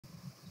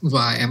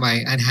Why am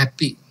I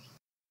unhappy?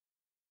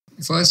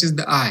 First is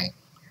the I.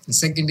 The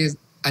second is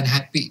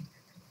unhappy.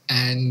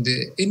 And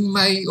in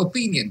my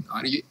opinion,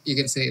 or you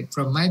can say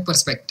from my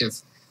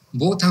perspective,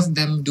 both of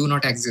them do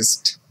not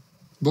exist.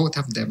 Both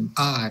of them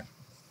are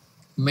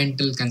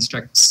mental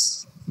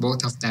constructs.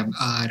 Both of them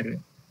are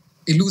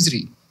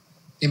illusory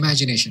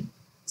imagination.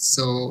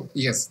 So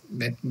yes,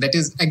 that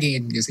is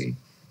again, you see,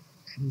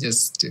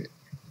 just a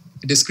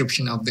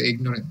description of the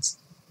ignorance.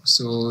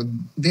 So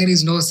there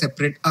is no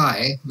separate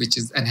I which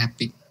is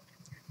unhappy.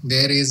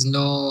 There is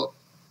no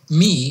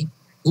me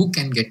who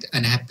can get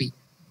unhappy.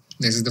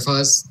 This is the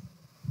first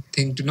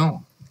thing to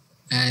know.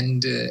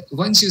 And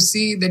once you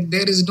see that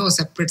there is no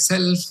separate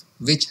self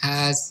which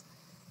has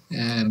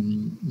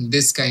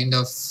this kind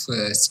of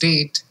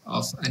state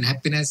of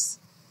unhappiness,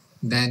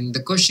 then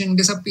the question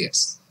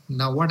disappears.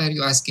 Now, what are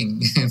you asking?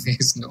 There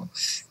is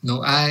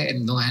no I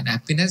and no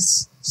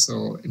unhappiness,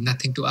 so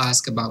nothing to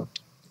ask about.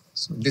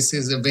 So this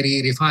is a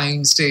very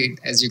refined state,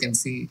 as you can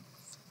see,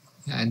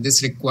 and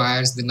this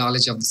requires the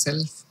knowledge of the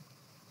self.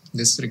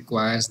 This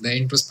requires the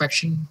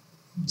introspection,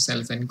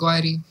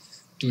 self-inquiry,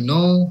 to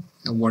know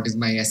what is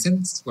my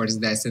essence, what is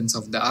the essence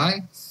of the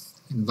I.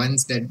 And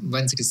once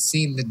it is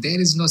seen that there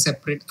is no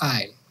separate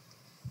I,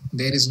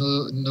 there is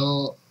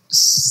no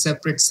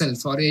separate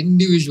self or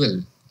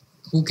individual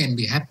who can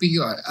be happy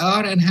or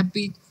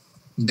unhappy,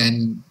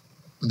 then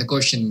the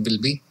question will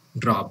be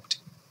dropped.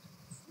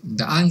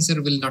 The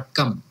answer will not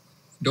come.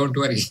 Don't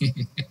worry.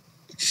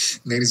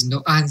 There is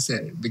no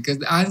answer, because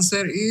the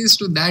answer is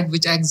to that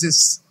which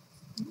exists.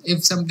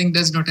 If something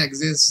does not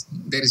exist,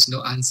 there is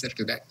no answer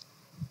to that.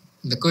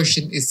 The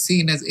question is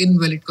seen as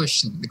invalid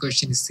question. The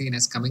question is seen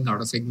as coming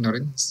out of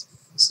ignorance.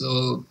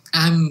 So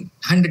I'm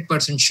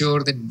 100%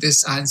 sure that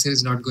this answer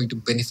is not going to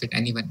benefit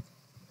anyone.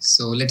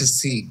 So let us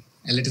see,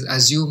 and let us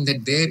assume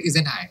that there is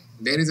an I.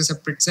 There is a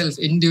separate self,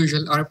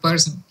 individual or a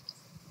person.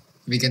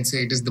 We can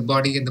say it is the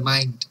body and the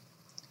mind.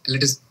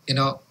 Let us,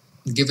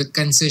 give a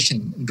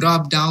concession,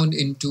 drop down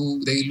into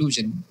the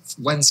illusion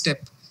one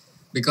step,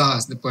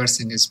 because the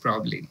person is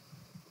probably,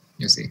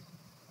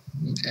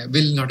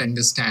 will not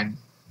understand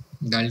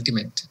the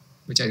ultimate,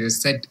 which I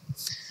just said.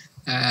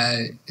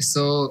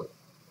 So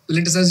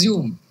let us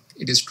assume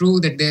it is true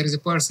that there is a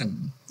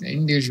person, an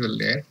individual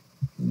there,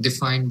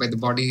 defined by the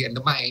body and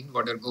the mind,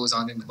 whatever goes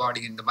on in the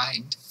body and the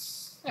mind,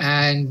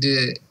 and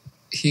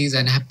he is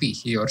unhappy,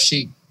 he or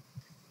she.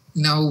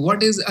 Now,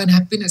 what is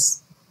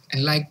unhappiness?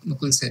 And like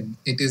Mukul said,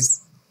 it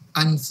is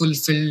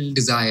unfulfilled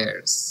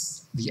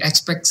desires. We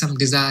expect some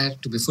desire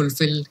to be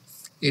fulfilled.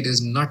 It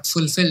is not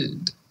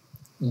fulfilled.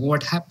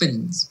 What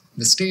happens?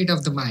 The state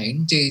of the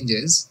mind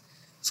changes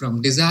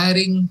from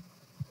desiring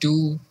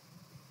to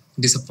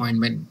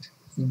disappointment.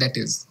 That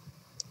is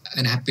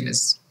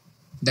unhappiness.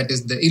 That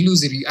is the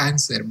illusory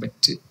answer,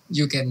 but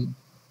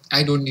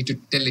I don't need to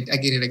tell it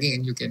again and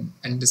again. You can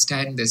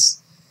understand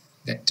this,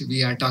 that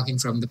we are talking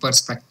from the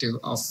perspective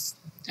of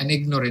an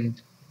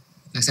ignorant,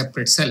 a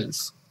separate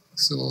self.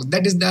 So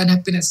that is the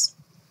unhappiness.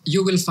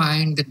 You will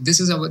find that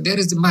there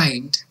is the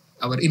mind,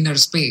 our inner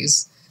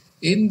space.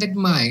 In that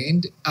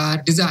mind are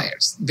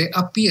desires. They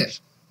appear.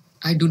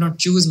 I do not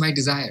choose my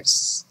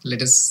desires.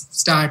 Let us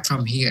start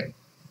from here.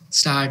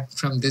 Start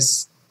from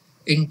this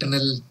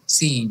internal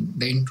seeing,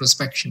 the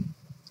introspection.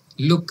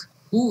 Look,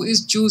 who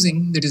is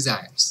choosing the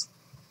desires?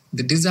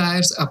 The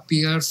desires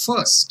appear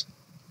first.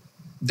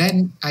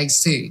 Then I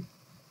say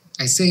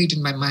it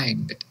in my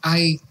mind that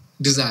I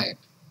desire,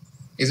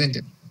 isn't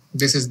it?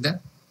 This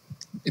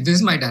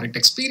is my direct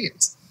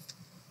experience.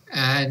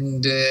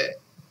 And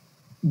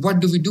what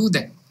do we do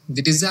then?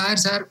 The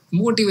desires are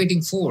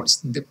motivating force.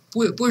 They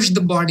push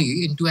the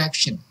body into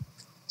action.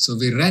 So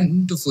we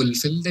run to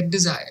fulfill that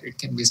desire. It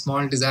can be a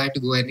small desire to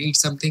go and eat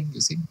something,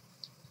 you see.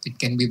 It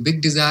can be a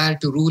big desire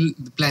to rule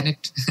the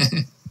planet.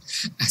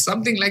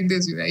 Something like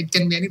this. It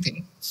can be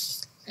anything.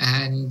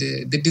 And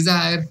the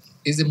desire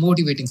is a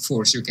motivating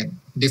force. You can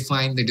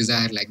define the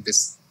desire like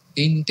this.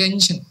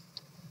 Intention.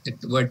 The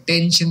word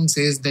tension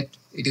says that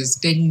it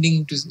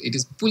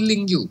is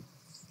pulling you.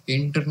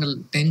 Internal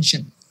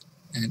tension.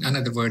 And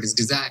another word is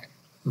desire.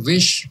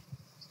 Wish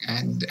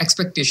and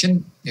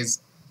expectation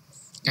is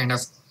kind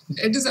of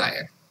a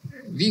desire.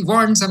 We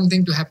want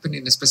something to happen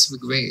in a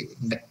specific way.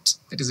 That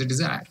is a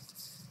desire.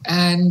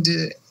 And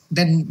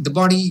then the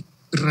body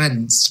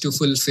runs to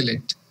fulfill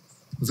it.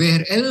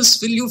 Where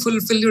else will you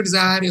fulfill your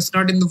desire if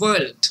not in the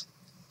world?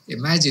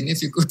 Imagine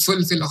if you could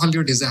fulfill all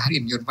your desire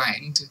in your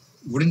mind.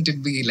 Wouldn't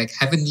it be like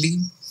heavenly?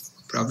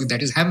 Probably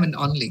that is heaven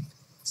only.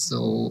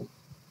 So,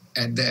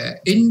 and the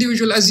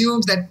individual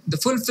assumes that the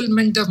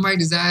fulfillment of my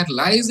desire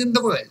lies in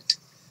the world.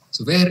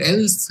 So where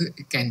else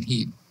can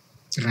he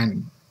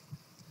run?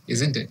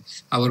 Isn't it?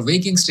 Our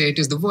waking state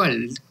is the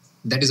world.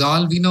 That is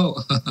all we know.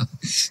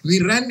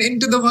 We run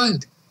into the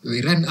world.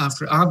 We run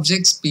after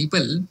objects,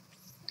 people,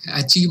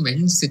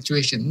 achievements,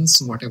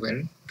 situations,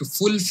 whatever, to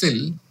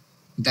fulfill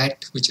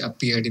that which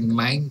appeared in the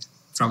mind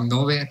from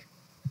nowhere.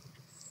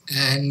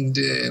 And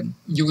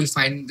you will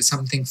find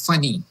something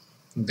funny,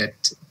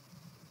 that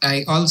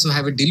I also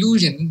have a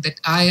delusion that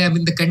I am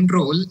in the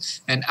control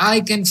and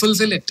I can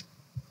fulfill it.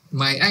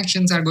 My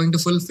actions are going to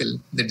fulfill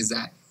the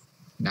desire.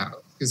 Now,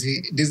 you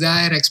see,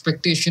 desire,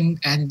 expectation,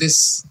 and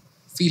this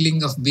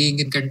feeling of being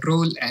in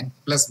control, and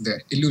plus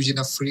the illusion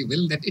of free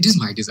will that it is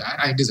my desire,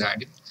 I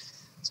desired it.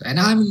 So, and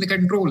I'm in the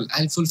control,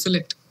 I'll fulfill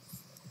it.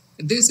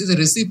 This is a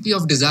recipe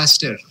of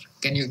disaster.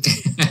 Can you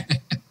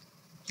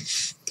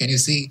can you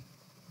see?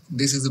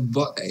 This is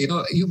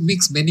you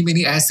mix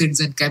many acids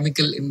and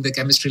chemical in the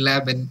chemistry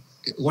lab, and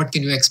what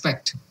can you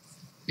expect?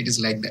 It is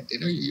like that.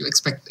 You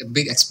expect a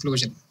big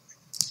explosion.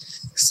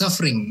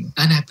 Suffering,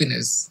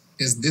 unhappiness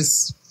is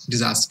this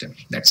disaster.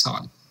 That's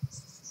all.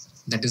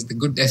 That is the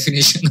good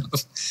definition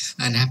of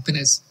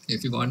unhappiness.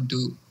 If you want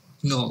to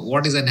know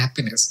what is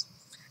unhappiness,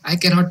 I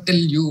cannot tell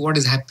you what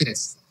is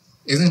happiness,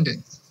 isn't it?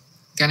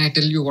 Can I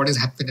tell you what is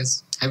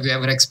happiness? Have you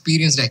ever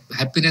experienced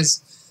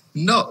happiness?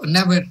 No,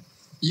 never.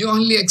 You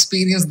only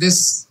experience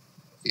this,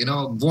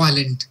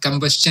 violent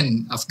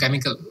combustion of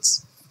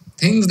chemicals,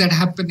 things that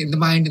happen in the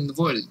mind, in the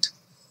world.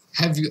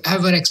 Have you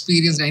ever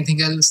experienced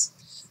anything else?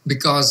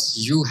 Because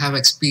you have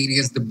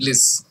experienced the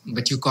bliss,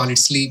 but you call it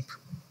sleep,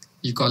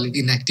 you call it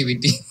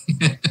inactivity.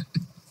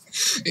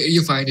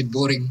 You find it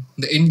boring.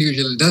 The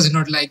individual does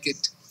not like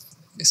it.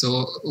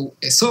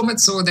 So much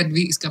so that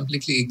we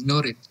completely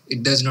ignore it.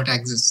 It does not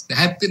exist. The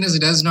happiness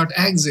does not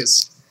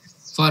exist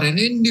for an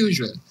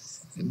individual.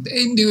 The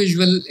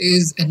individual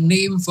is a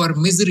name for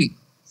misery.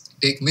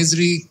 Take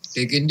misery,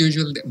 take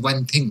individual,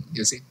 one thing,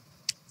 you see.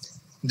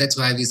 That's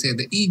why we say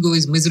the ego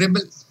is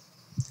miserable.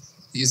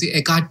 You see,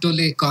 Eckhart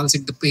Tolle calls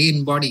it the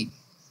pain body.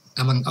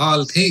 Among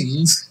all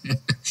things,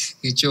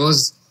 he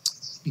chose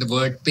the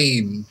word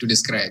pain to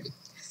describe it.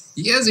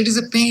 Yes, it is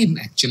a pain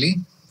actually.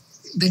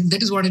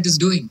 That is what it is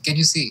doing. Can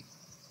you see?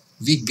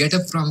 We get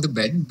up from the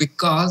bed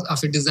because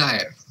of a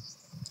desire.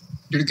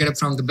 Did you get up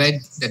from the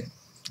bed that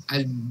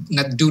I'll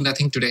not do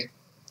nothing today?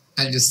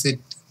 I'll just sit.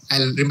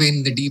 I'll remain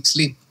in the deep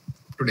sleep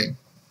today.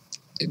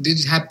 Did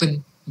it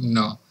happen?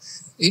 No.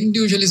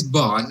 Individual is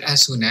born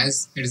as soon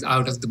as it is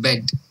out of the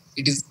bed.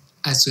 It is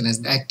as soon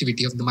as the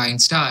activity of the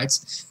mind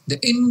starts, the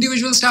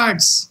individual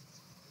starts.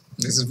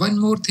 This is one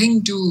more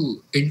thing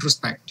to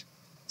introspect.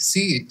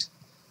 See it.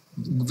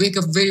 Wake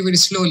up very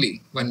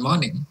slowly one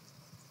morning.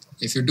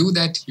 If you do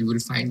that, you will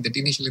find that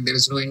initially there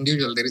is no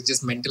individual, there is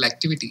just mental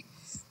activity.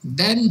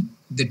 Then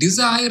the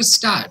desires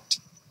start,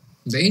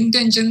 the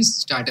intentions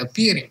start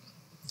appearing,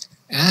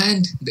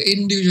 and the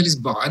individual is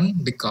born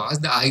because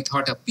the I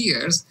thought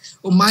appears,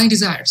 my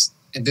desires,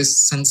 and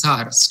this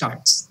sansar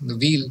starts, the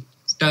wheel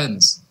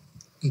turns.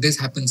 This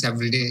happens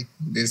every day.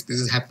 This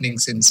is happening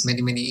since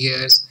many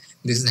years.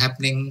 This is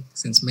happening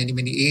since many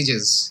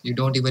ages. You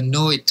don't even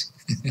know it.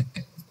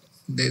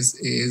 This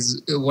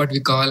is what we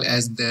call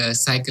as the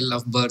cycle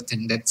of birth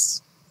and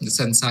death, the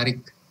sansaric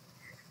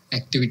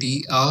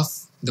activity of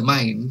the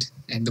mind.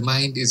 And the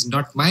mind is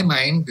not my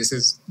mind. This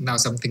is now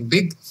something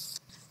big.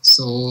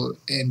 So,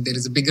 and there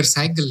is a bigger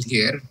cycle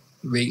here.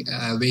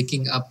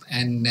 Waking up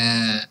and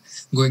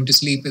going to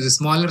sleep is a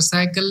smaller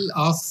cycle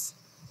of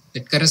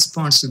that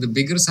corresponds to the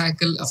bigger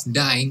cycle of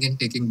dying and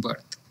taking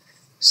birth.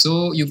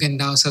 So you can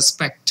now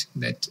suspect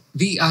that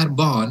we are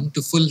born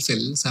to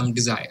fulfill some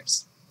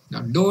desires.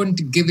 Now,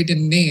 don't give it a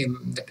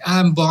name that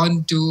I'm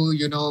born to,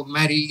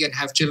 marry and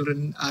have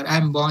children, or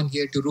I'm born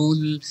here to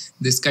rule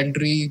this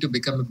country, to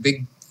become a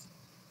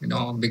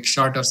big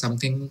shot or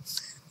something,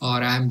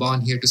 or I'm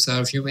born here to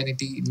serve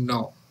humanity.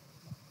 No,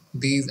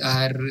 these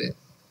are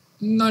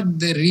not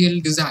the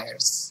real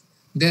desires.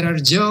 There are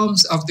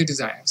germs of the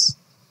desires,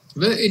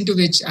 into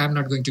which I'm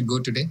not going to go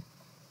today.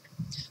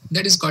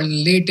 That is called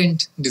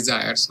latent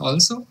desires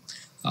also,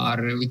 or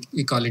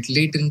we call it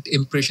latent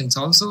impressions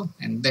also,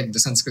 and that the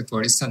Sanskrit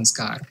word is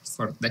sanskar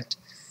for that.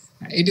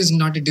 It is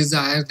not a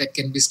desire that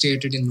can be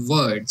stated in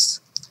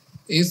words.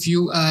 If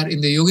you are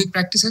in the yogic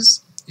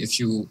practices, if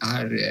you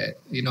are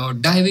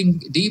diving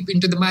deep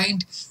into the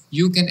mind,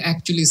 you can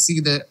actually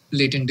see the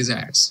latent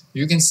desires.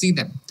 You can see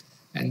them,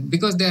 and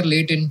because they are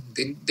latent,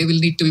 they will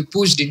need to be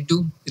pushed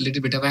into a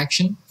little bit of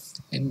action,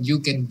 and you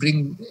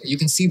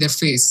can see their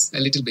face a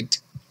little bit,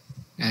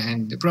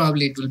 and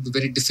probably it will be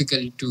very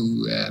difficult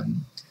to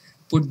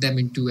put them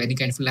into any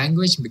kind of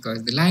language,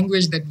 because the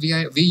language that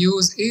we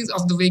use is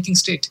of the waking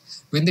state.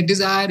 When the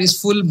desire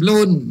is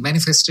full-blown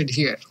manifested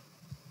here,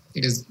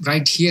 it is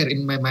right here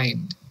in my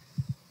mind.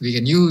 We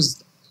can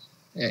use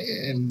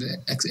a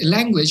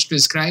language to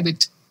describe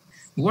it.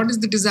 What is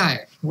the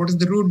desire? What is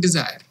the root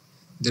desire?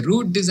 The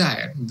root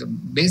desire, the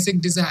basic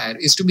desire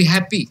is to be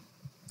happy.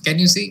 Can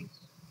you see?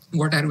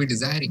 What are we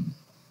desiring?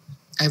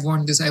 I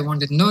want this, I want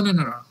that. No.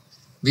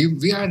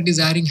 We are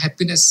desiring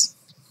happiness.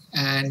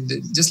 And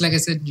just like I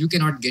said, you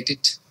cannot get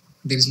it.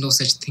 There is no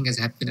such thing as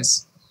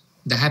happiness.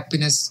 The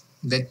happiness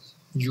that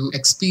you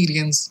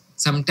experience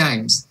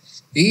sometimes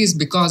is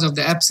because of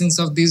the absence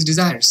of these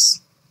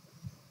desires.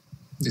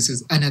 This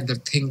is another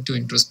thing to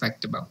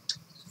introspect about.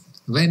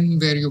 When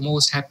were you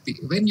most happy?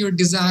 When your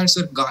desires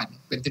were gone,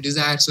 when the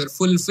desires were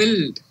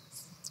fulfilled,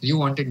 you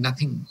wanted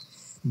nothing.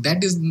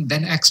 That is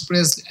then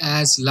expressed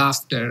as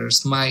laughter,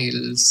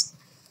 smiles,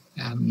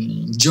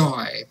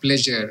 joy,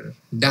 pleasure,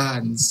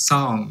 dance,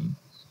 song,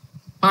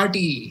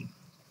 party,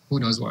 who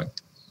knows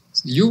what.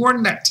 You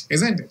want that,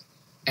 isn't it?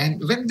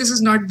 And when this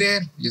is not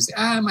there, you say,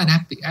 I'm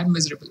unhappy, I'm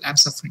miserable, I'm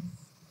suffering.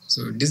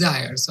 So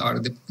desires or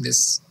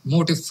this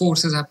motive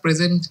forces are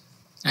present,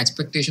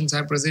 expectations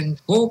are present,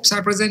 hopes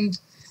are present,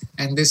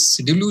 and this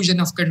delusion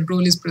of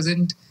control is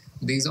present.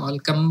 These all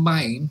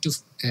combine to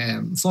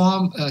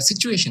form a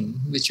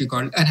situation which we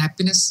call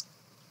unhappiness,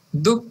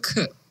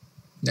 dukkha.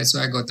 That's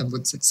why Gautam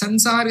Buddha said,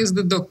 Sansar is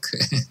the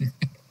dukkha.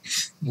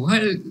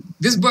 Well,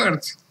 this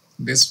birth,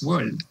 this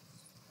world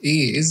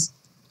is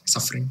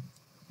suffering.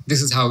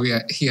 This is how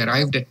he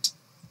arrived at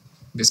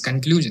this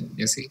conclusion,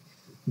 you see.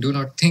 Do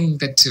not think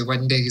that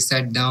one day he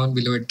sat down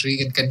below a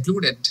tree and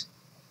concluded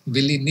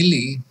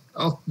willy-nilly,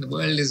 oh, the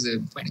world is a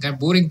kind of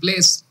boring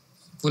place,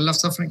 full of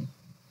suffering.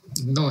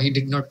 No, he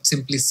did not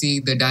simply see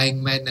the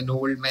dying man and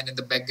old man and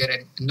the beggar.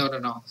 And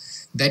no.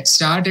 That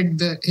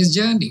started his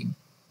journey.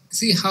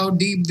 See how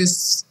deep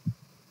this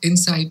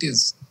insight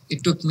is.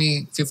 It took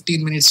me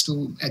 15 minutes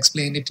to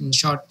explain it in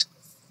short,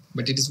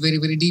 but it is very,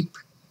 very deep.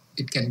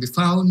 It can be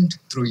found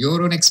through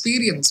your own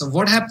experience of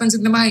what happens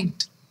in the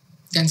mind.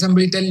 Can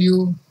somebody tell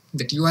you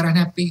that you are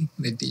unhappy,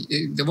 that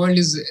the world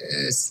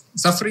is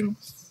suffering,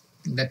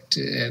 that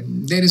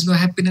there is no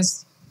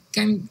happiness?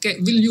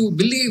 Will you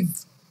believe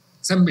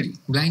somebody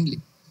blindly?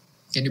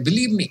 Can you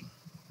believe me?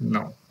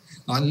 No.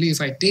 Only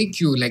if I take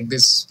you like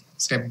this,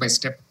 step by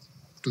step,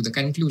 to the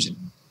conclusion.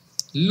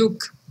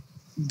 Look,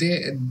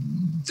 the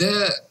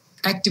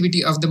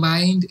activity of the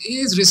mind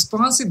is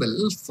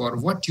responsible for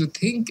what you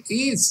think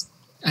is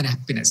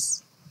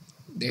unhappiness.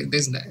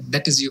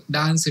 That is the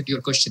answer to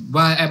your question.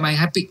 Why am I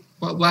happy?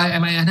 Why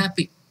am I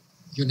unhappy?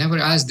 You never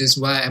ask this,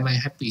 why am I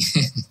happy?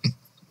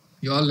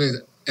 You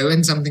always,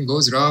 when something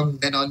goes wrong,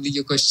 then only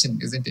you question,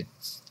 isn't it?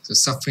 So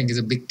suffering is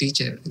a big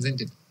teacher,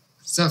 isn't it?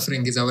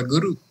 Suffering is our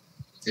guru.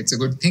 It's a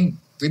good thing.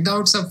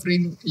 Without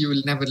suffering, you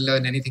will never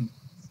learn anything.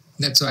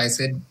 That's why I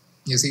said,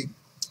 you see,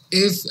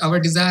 if our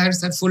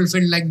desires are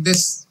fulfilled like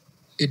this,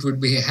 it would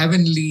be a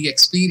heavenly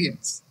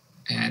experience.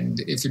 And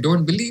if you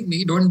don't believe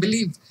me, don't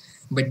believe.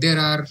 But there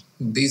are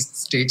these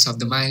states of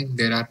the mind,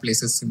 there are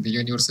places in the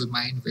universal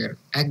mind where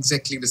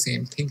exactly the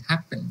same thing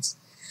happens.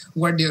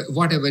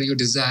 Whatever you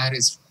desire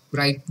is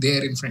right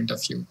there in front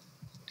of you.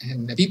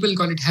 And people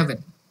call it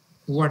heaven.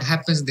 What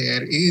happens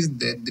there is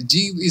that the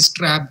jiva is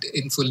trapped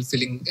in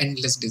fulfilling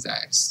endless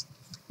desires.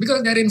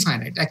 Because they're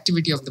infinite.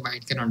 Activity of the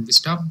mind cannot be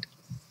stopped.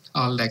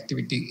 All the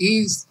activity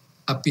is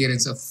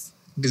appearance of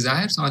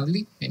desires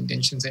only,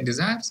 intentions and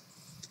desires.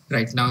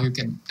 Right now you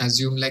can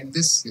assume like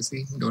this, you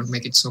see, don't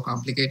make it so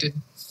complicated.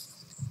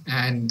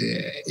 And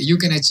you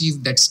can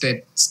achieve that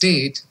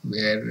state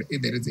where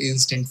there is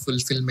instant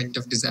fulfillment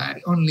of desire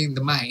only in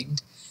the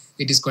mind.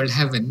 It is called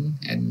heaven,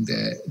 and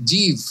the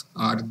jiva,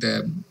 or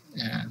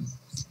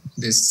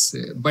this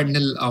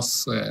bundle of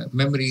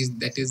memories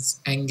that is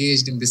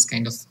engaged in this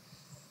kind of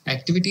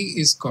activity,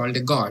 is called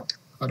a god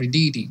or a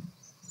deity,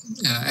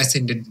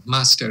 ascended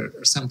master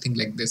or something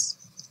like this.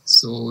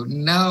 So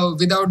now,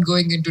 without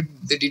going into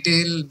the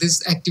detail,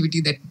 this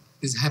activity that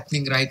is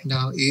happening right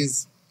now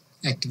is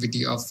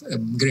activity of a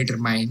greater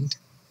mind.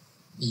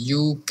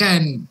 You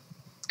can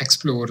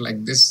explore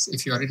like this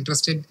if you are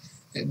interested.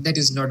 That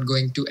is not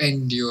going to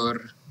end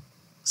your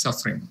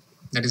suffering.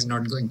 That is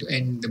not going to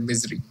end the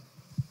misery.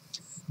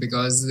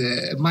 Because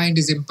the mind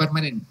is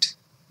impermanent,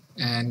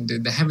 and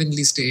the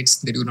heavenly states,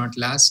 they do not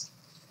last.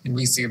 And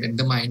we say that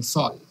the mind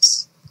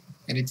falls,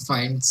 and it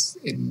finds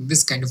in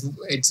this kind of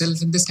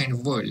itself in this kind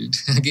of world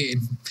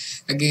again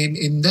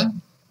in the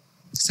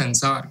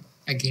sansar,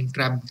 again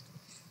trapped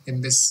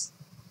in this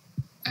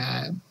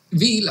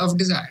wheel of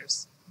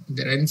desires.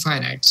 They're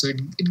infinite, so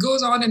it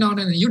goes on and on,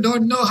 and you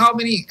don't know how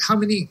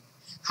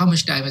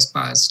much time has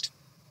passed.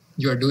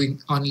 You are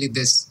doing only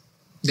this.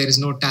 There is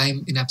no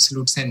time in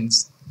absolute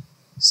sense.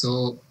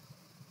 So,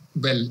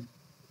 well,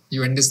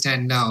 you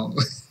understand now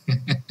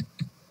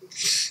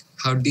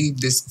how deep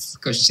this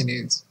question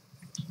is.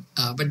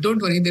 But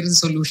don't worry, there is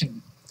a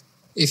solution.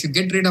 If you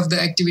get rid of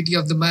the activity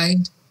of the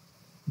mind,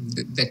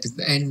 that is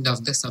the end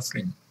of the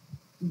suffering.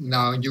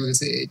 Now you will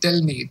say,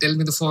 tell me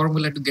the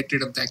formula to get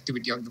rid of the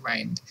activity of the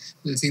mind.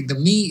 You will say, the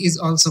me is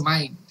also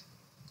mind.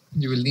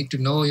 You will need to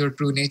know your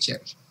true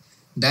nature.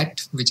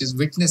 That which is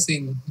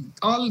witnessing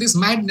all this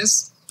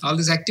madness, all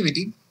this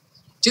activity,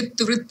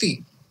 chitta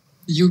vritti.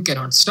 You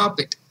cannot stop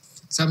it.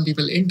 Some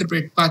people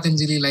interpret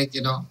Patanjali like,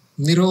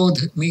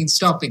 Nirodh means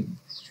stopping.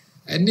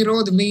 And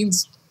Nirodh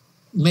means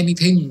many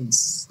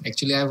things.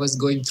 Actually, I was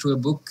going through a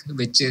book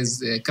which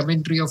is a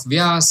commentary of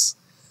Vyas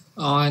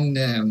on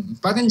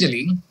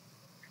Patanjali,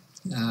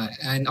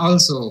 and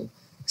also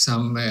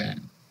some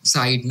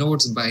side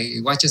notes by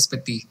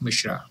Vachaspati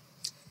Mishra.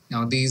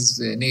 Now, these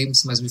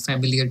names must be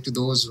familiar to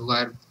those who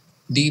are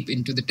deep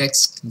into the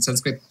text in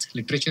Sanskrit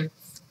literature.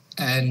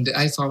 And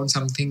I found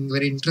something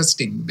very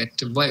interesting, that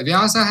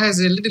Vyasa has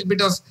a little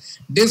bit of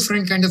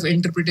different kind of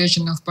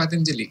interpretation of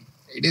Patanjali.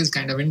 It is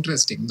kind of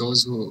interesting.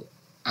 Those who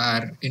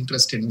are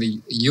interested in the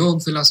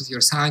yoga philosophy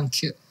or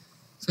Sankhya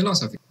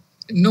philosophy,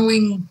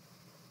 knowing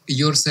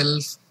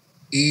yourself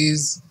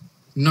is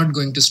not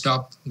going to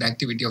stop the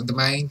activity of the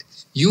mind.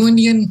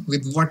 Union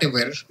with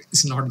whatever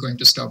is not going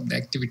to stop the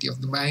activity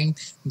of the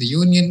mind. The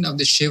union of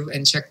the Shiv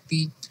and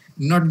Shakti,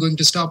 not going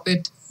to stop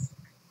it,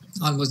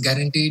 almost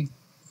guaranteed.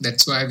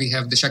 That's why we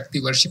have the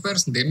Shakti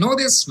worshippers. They know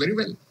this very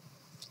well.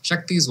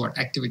 Shakti is what?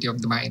 Activity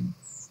of the mind,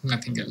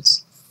 nothing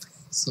else.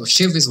 So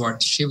Shiv is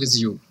what? Shiv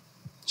is you.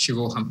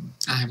 Shivoham.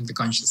 I am the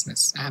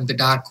consciousness. I am the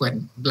dark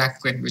one,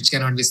 black one, which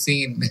cannot be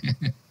seen.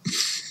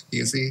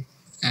 You see?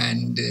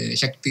 And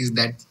Shakti is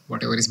that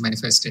whatever is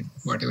manifested,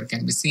 whatever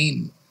can be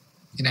seen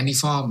in any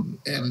form.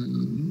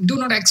 Do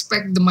not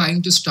expect the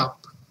mind to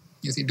stop.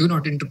 You see, do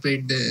not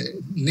interpret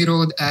the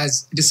Nirod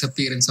as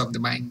disappearance of the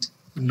mind.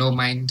 No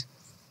mind.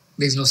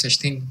 There is no such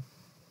thing.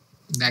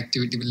 The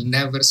activity will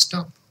never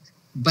stop.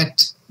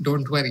 But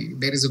don't worry,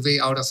 there is a way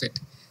out of it.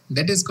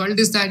 That is called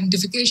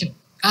disidentification.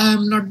 I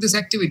am not this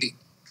activity.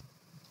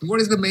 What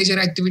is the major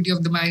activity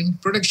of the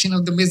mind? Production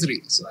of the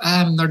misery. So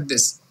I am not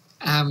this.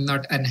 I am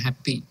not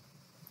unhappy.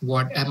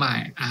 What am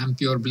I? I am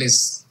pure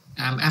bliss.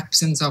 I am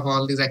absence of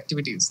all these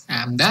activities.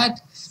 I am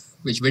that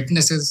which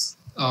witnesses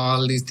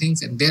all these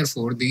things, and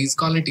therefore these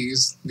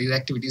qualities, these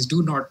activities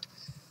do not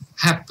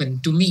happen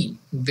to me.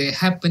 They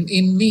happen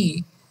in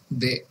me.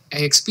 I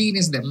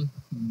experience them,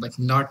 but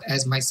not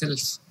as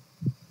myself.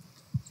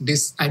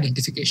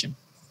 Disidentification.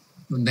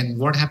 Then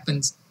what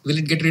happens? Will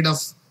it get rid of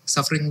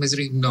suffering,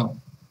 misery? No.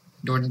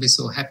 Don't be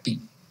so happy.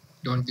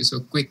 Don't be so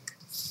quick.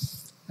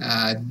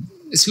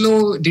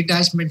 Slow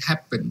detachment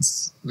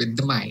happens with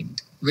the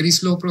mind. Very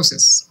slow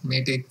process.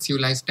 May take few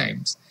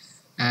lifetimes.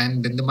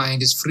 And then the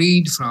mind is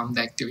freed from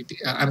the activity.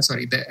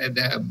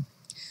 The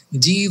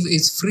Jeev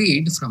is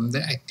freed from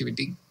the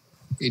activity.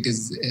 It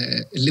is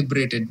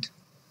liberated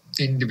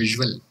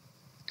individual.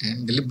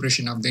 And the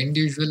liberation of the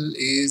individual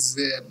is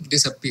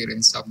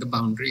disappearance of the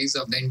boundaries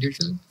of the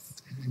individual.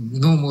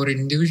 No more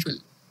individual.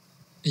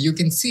 You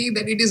can see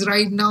that it is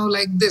right now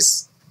like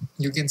this.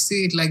 You can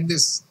see it like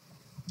this.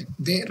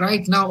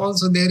 Right now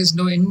also there is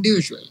no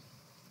individual.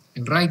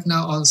 And right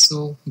now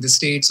also the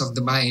states of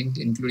the mind,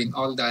 including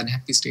all the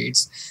unhappy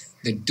states,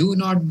 they do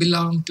not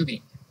belong to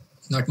me,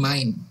 not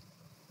mine.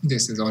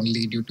 This is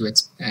only due to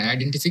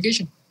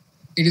identification.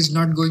 It is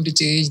not going to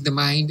change the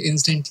mind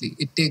instantly.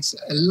 It takes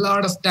a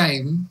lot of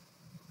time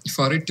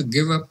for it to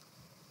give up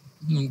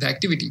the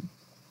activity.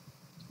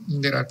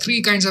 There are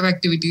three kinds of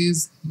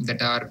activities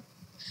that are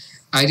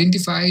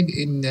identified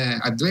in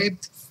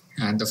Advaita.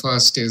 And the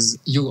first is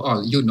you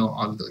know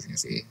all those. You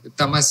see,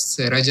 Tamas,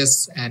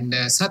 Rajas, and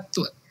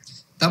Sattva.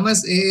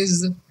 Tamas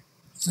is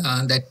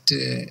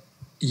that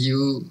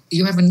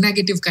you have a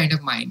negative kind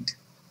of mind,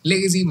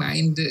 lazy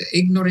mind,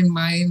 ignorant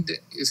mind.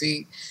 You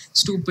see,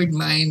 stupid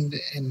mind,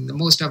 and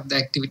most of the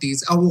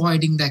activities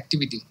avoiding the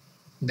activity.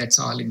 That's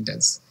all it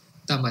does.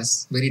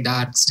 Tamas, very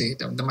dark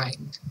state of the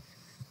mind.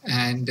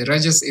 And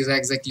Rajas is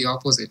exactly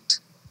opposite.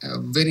 A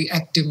very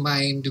active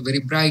mind, very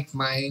bright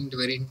mind,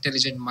 very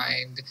intelligent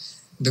mind,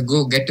 the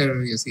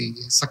go-getter, you see,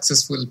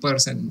 successful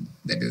person.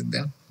 That is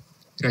the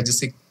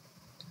Rajasic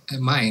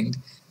mind.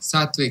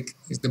 Sattvic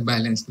is the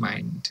balanced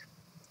mind,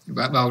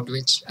 about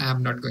which I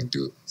am not going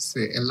to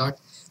say a lot,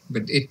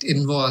 but it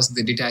involves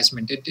the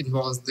detachment. It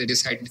involves the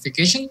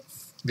disidentification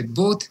with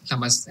both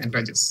Tamas and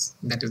Rajas.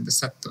 That is the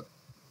Sattva.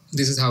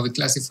 This is how we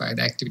classify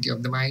the activity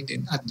of the mind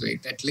in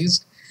Advaita, at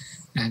least.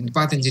 And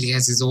Patanjali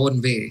has his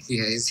own way. He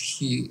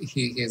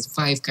has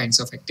 5 kinds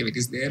of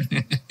activities there.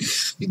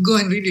 You go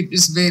and read it.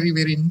 It's very,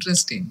 very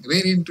interesting.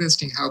 Very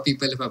interesting how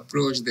people have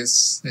approached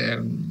this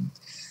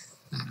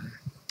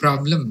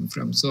problem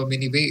from so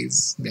many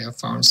ways. They have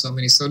found so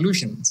many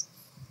solutions.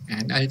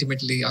 And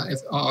ultimately,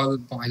 if all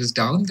boils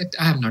down that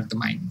I am not the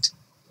mind.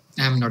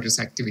 I am not this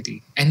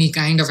activity. Any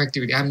kind of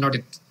activity, I am not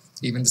it.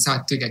 Even the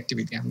sattvic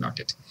activity, I am not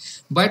it.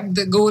 But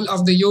the goal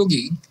of the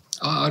yogi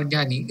or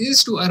Jnani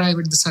is to arrive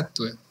at the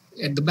sattva,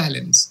 at the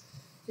balance,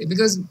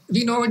 because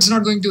we know it's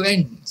not going to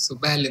end. So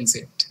balance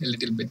it a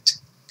little bit.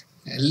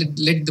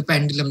 Let the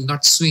pendulum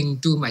not swing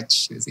too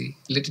much. You see,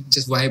 let it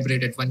just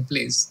vibrate at one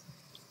place.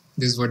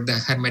 This is what the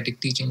Hermetic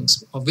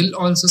teachings will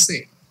also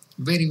say.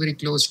 Very, very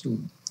close to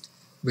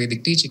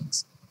Vedic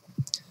teachings.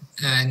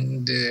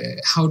 And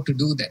how to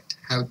do that?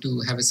 How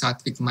to have a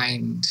sattvic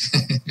mind?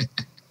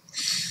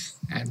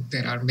 And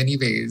there are many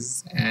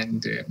ways.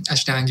 And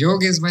Ashtanga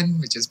Yoga is one,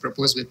 which is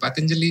proposed with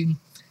Patanjali.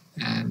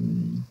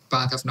 And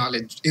path of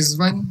knowledge is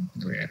one,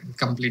 where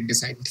complete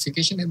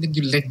disidentification, and then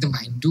you let the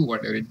mind do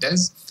whatever it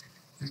does.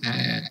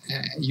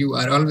 You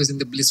are always in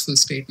the blissful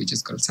state, which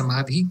is called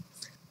samadhi.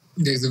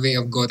 There is a way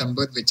of Gautam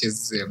Buddha, which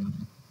is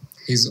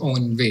his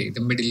own way,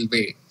 the middle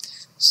way.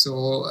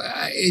 So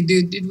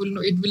it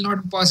will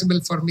not be possible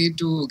for me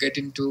to get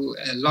into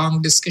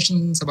long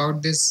discussions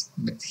about this.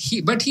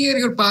 But here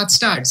your path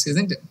starts,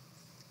 isn't it?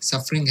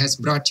 Suffering has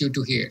brought you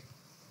to here.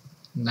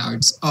 Now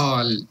it's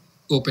all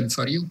open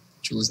for you.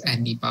 Choose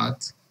any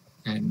path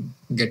and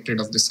get rid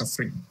of the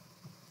suffering.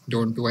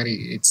 Don't worry,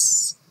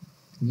 it's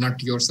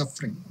not your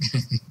suffering.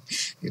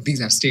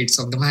 These are states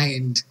of the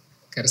mind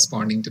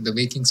corresponding to the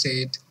waking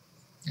state,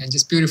 and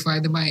just purify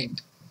the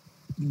mind.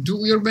 Do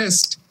your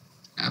best.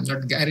 I'm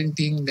not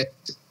guaranteeing that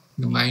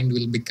the mind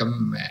will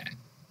become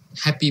a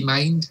happy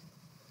mind.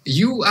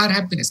 You are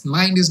happiness.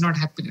 Mind is not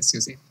happiness,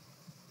 you see.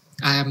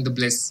 I am the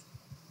bliss.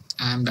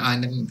 I am the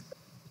Anand.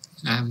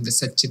 I am the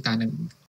Satchit Anand.